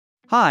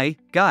Hi,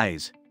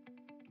 guys.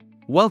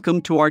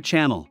 Welcome to our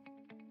channel.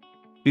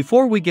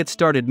 Before we get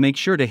started, make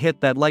sure to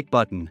hit that like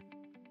button.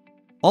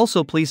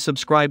 Also, please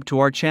subscribe to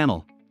our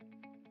channel.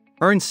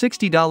 Earn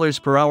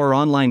 $60 per hour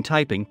online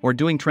typing or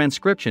doing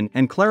transcription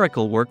and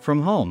clerical work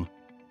from home.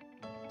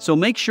 So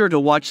make sure to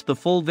watch the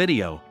full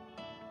video.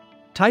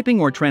 Typing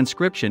or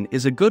transcription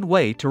is a good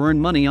way to earn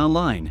money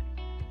online.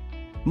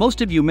 Most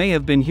of you may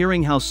have been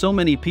hearing how so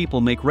many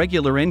people make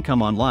regular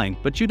income online,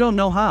 but you don't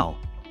know how.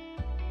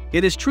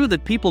 It is true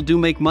that people do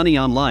make money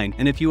online,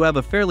 and if you have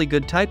a fairly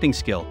good typing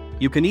skill,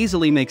 you can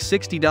easily make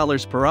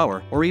 $60 per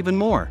hour or even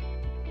more.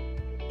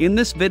 In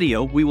this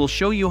video, we will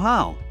show you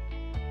how.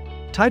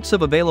 Types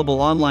of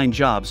available online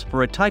jobs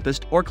for a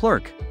typist or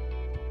clerk.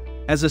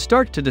 As a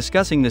start to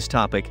discussing this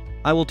topic,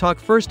 I will talk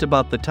first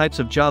about the types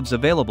of jobs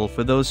available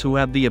for those who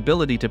have the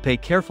ability to pay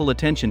careful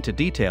attention to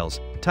details,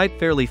 type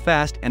fairly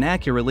fast and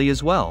accurately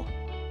as well.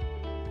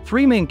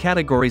 Three main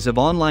categories of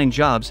online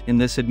jobs in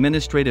this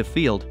administrative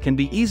field can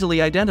be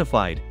easily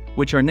identified,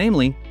 which are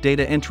namely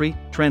data entry,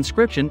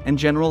 transcription, and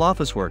general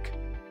office work.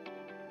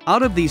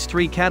 Out of these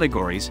three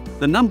categories,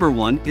 the number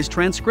one is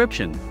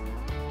transcription.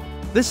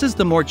 This is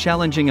the more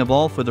challenging of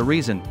all for the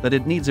reason that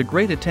it needs a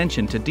great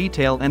attention to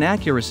detail and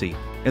accuracy,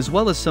 as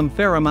well as some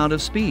fair amount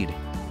of speed.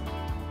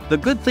 The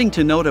good thing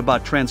to note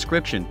about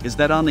transcription is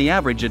that on the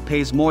average it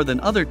pays more than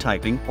other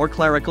typing or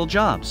clerical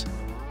jobs.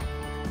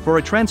 For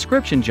a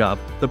transcription job,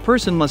 the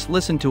person must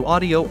listen to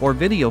audio or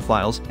video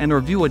files and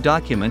review a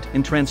document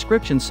in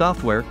transcription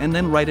software and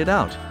then write it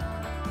out.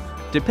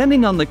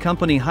 Depending on the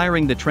company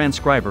hiring the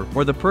transcriber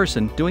or the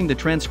person doing the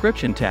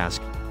transcription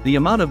task, the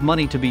amount of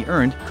money to be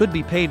earned could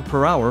be paid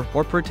per hour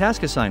or per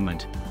task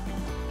assignment.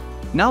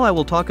 Now I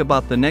will talk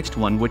about the next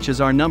one, which is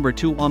our number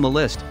 2 on the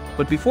list,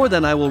 but before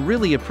then I will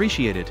really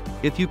appreciate it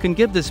if you can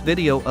give this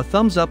video a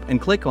thumbs up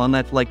and click on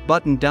that like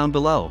button down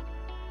below.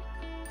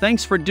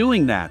 Thanks for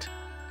doing that.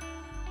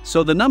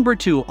 So the number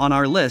 2 on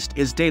our list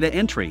is data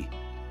entry.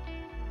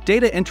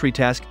 Data entry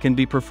task can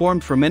be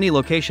performed from any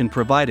location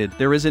provided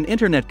there is an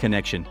internet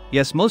connection.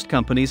 Yes, most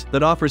companies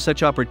that offer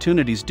such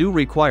opportunities do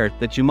require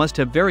that you must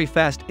have very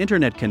fast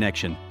internet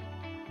connection.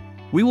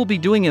 We will be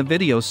doing a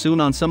video soon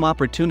on some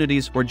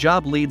opportunities or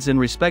job leads in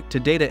respect to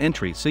data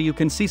entry, so you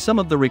can see some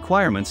of the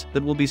requirements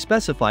that will be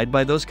specified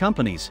by those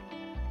companies.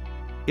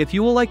 If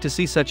you would like to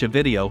see such a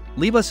video,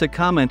 leave us a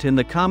comment in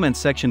the comment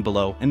section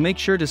below and make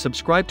sure to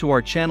subscribe to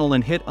our channel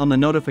and hit on the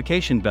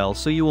notification bell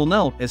so you will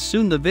know as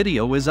soon the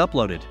video is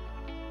uploaded.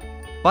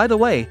 By the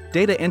way,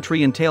 data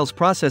entry entails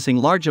processing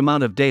large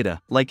amount of data,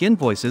 like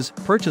invoices,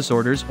 purchase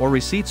orders or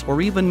receipts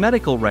or even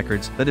medical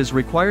records that is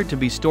required to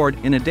be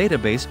stored in a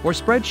database or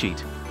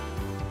spreadsheet.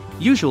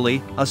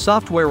 Usually, a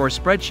software or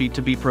spreadsheet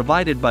to be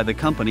provided by the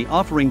company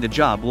offering the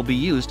job will be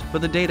used for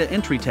the data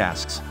entry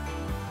tasks.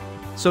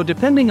 So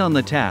depending on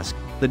the task,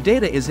 the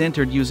data is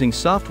entered using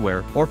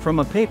software or from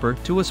a paper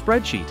to a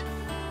spreadsheet.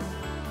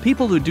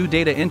 People who do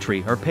data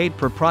entry are paid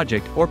per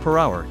project or per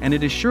hour, and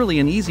it is surely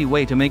an easy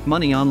way to make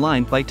money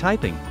online by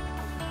typing.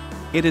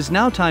 It is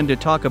now time to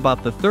talk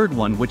about the third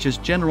one, which is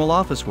general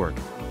office work.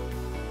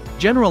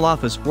 General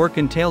office work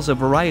entails a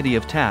variety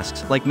of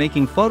tasks like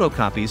making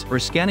photocopies or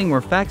scanning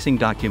or faxing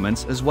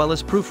documents as well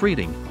as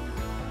proofreading.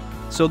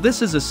 So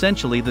this is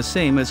essentially the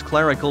same as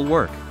clerical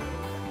work.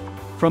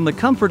 From the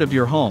comfort of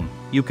your home,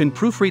 you can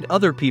proofread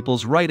other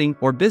people's writing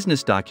or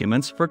business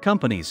documents for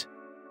companies.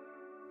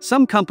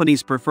 Some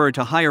companies prefer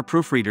to hire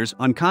proofreaders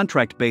on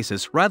contract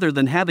basis rather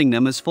than having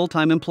them as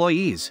full-time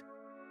employees.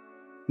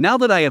 Now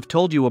that I have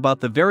told you about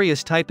the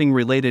various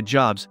typing-related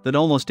jobs that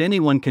almost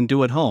anyone can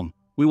do at home,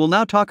 we will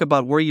now talk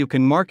about where you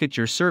can market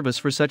your service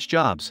for such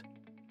jobs.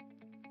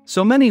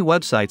 So many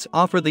websites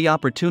offer the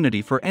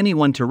opportunity for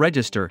anyone to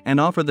register and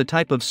offer the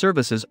type of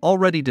services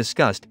already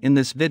discussed in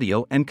this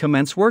video and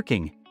commence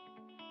working.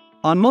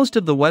 On most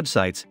of the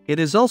websites, it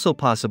is also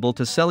possible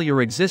to sell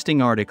your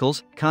existing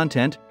articles,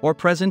 content, or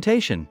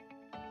presentation.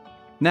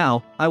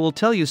 Now, I will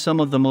tell you some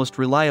of the most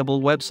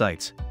reliable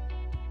websites.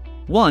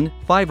 1.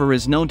 Fiverr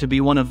is known to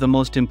be one of the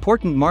most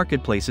important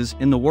marketplaces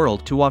in the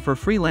world to offer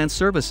freelance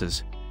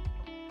services.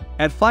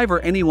 At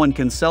Fiverr, anyone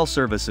can sell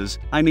services,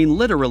 I mean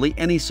literally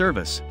any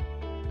service.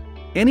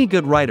 Any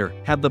good writer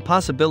have the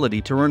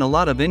possibility to earn a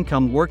lot of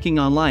income working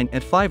online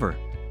at Fiverr.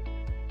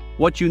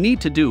 What you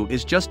need to do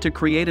is just to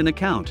create an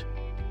account.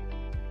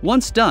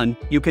 Once done,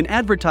 you can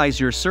advertise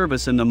your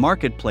service in the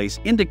marketplace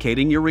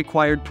indicating your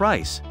required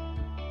price.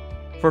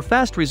 For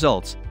fast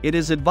results, it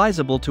is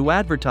advisable to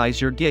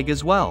advertise your gig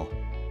as well.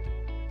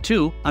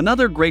 2.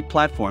 Another great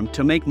platform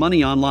to make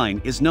money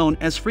online is known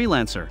as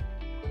Freelancer.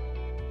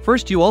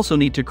 First, you also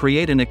need to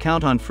create an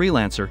account on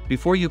Freelancer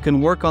before you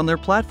can work on their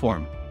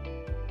platform.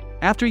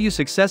 After you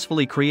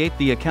successfully create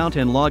the account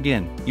and log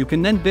in, you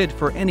can then bid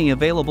for any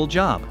available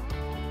job.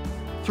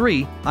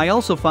 3. I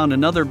also found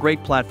another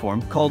great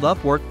platform called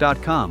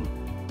Upwork.com.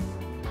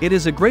 It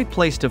is a great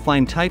place to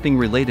find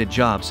typing-related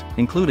jobs,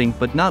 including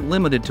but not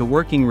limited to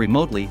working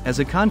remotely as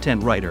a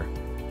content writer.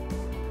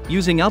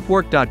 Using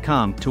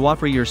Upwork.com to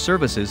offer your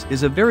services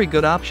is a very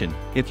good option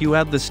if you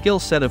have the skill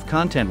set of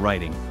content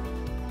writing.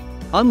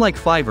 Unlike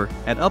Fiverr,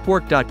 at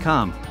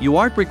Upwork.com, you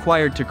aren't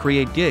required to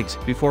create gigs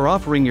before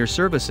offering your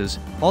services.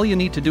 All you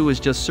need to do is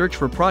just search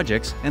for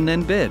projects and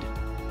then bid.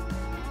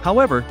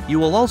 However, you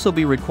will also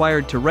be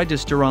required to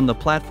register on the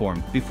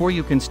platform before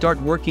you can start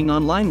working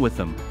online with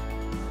them.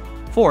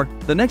 4.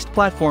 The next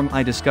platform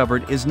I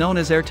discovered is known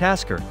as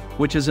Airtasker,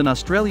 which is an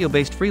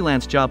Australia-based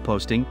freelance job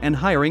posting and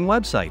hiring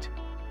website.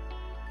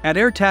 At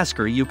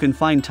Airtasker you can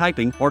find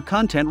typing or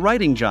content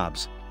writing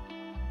jobs.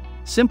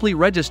 Simply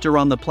register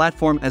on the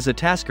platform as a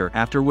tasker,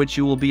 after which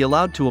you will be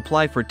allowed to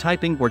apply for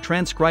typing or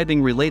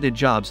transcribing related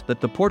jobs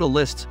that the portal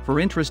lists for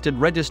interested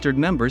registered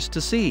members to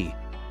see.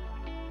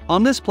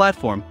 On this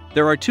platform,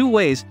 there are two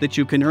ways that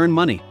you can earn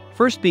money,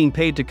 first being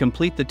paid to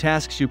complete the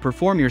tasks you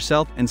perform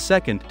yourself, and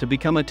second, to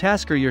become a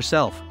tasker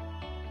yourself.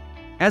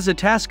 As a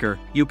tasker,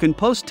 you can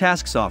post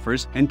tasks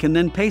offers and can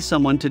then pay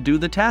someone to do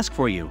the task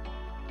for you.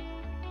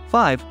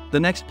 5. The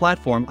next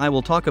platform I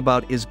will talk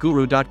about is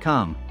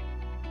Guru.com.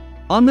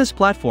 On this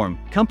platform,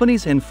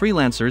 companies and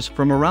freelancers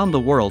from around the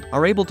world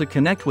are able to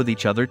connect with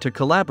each other to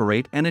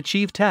collaborate and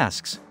achieve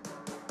tasks.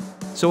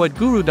 So at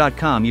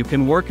Guru.com you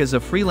can work as a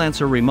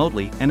freelancer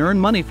remotely and earn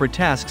money for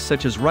tasks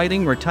such as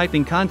writing or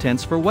typing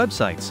contents for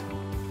websites.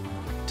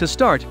 To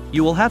start,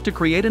 you will have to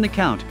create an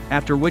account,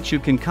 after which you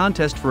can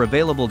contest for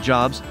available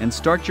jobs and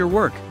start your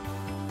work.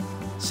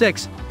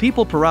 6.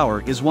 People Per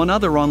Hour is one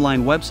other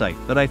online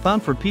website that I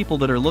found for people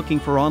that are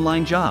looking for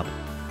online job.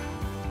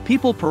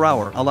 People Per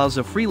Hour allows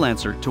a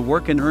freelancer to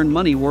work and earn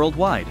money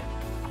worldwide.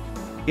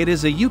 It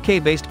is a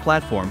UK-based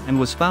platform and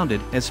was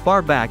founded as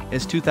far back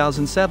as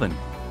 2007.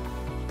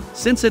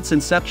 Since its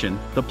inception,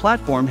 the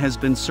platform has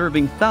been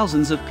serving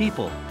thousands of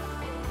people.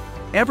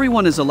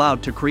 Everyone is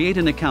allowed to create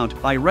an account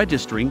by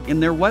registering in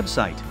their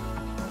website.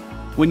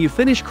 When you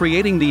finish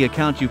creating the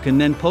account, you can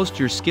then post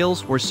your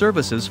skills or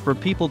services for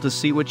people to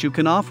see what you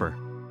can offer.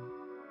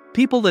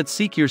 People that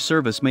seek your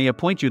service may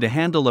appoint you to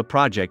handle a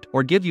project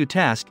or give you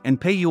tasks and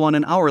pay you on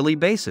an hourly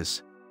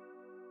basis.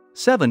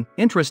 7.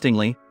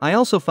 Interestingly, I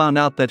also found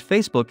out that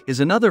Facebook is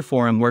another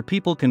forum where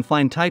people can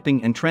find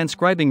typing and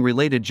transcribing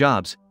related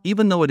jobs,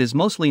 even though it is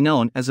mostly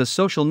known as a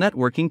social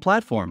networking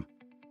platform.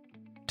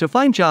 To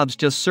find jobs,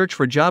 just search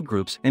for job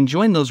groups and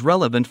join those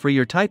relevant for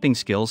your typing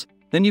skills,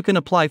 then you can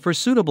apply for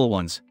suitable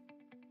ones.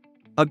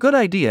 A good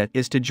idea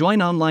is to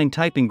join online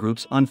typing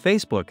groups on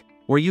Facebook,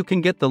 where you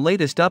can get the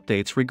latest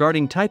updates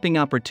regarding typing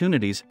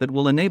opportunities that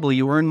will enable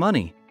you earn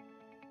money.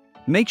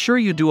 Make sure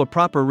you do a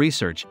proper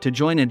research to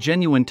join a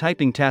genuine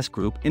typing task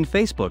group in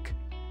Facebook.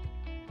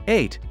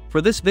 8.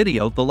 For this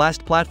video, the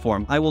last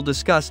platform I will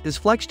discuss is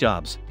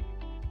FlexJobs.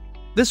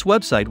 This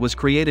website was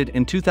created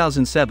in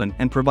 2007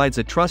 and provides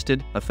a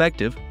trusted,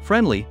 effective,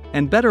 friendly,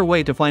 and better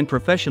way to find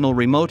professional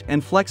remote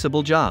and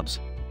flexible jobs.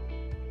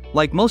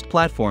 Like most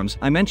platforms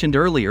I mentioned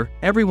earlier,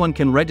 everyone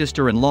can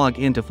register and log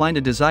in to find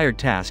a desired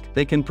task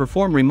they can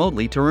perform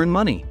remotely to earn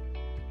money.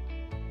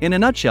 In a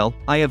nutshell,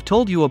 I have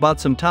told you about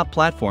some top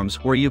platforms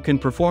where you can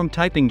perform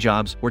typing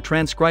jobs or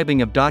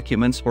transcribing of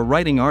documents or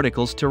writing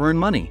articles to earn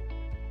money.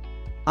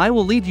 I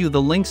will leave you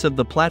the links of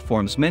the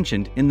platforms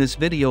mentioned in this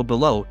video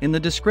below in the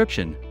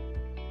description.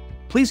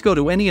 Please go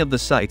to any of the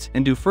sites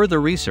and do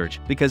further research,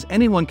 because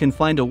anyone can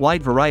find a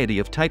wide variety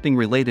of typing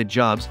related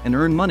jobs and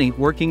earn money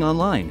working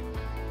online.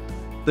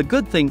 The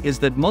good thing is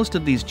that most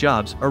of these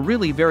jobs are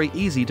really very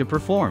easy to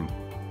perform.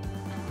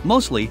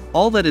 Mostly,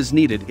 all that is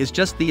needed is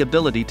just the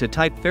ability to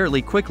type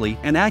fairly quickly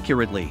and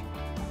accurately.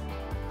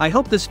 I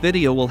hope this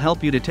video will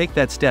help you to take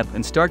that step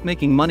and start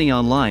making money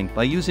online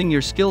by using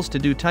your skills to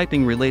do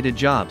typing related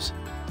jobs.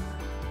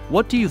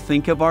 What do you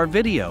think of our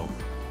video?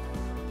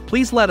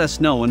 Please let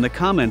us know in the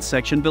comments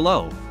section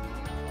below.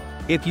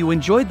 If you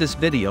enjoyed this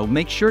video,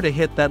 make sure to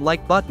hit that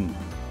like button.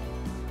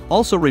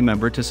 Also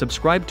remember to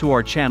subscribe to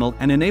our channel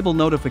and enable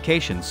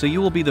notifications so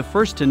you will be the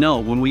first to know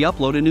when we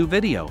upload a new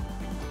video.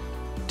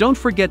 Don't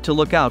forget to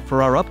look out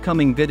for our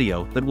upcoming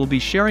video that will be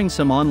sharing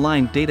some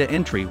online data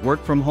entry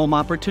work from home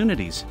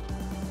opportunities.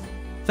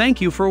 Thank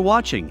you for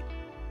watching.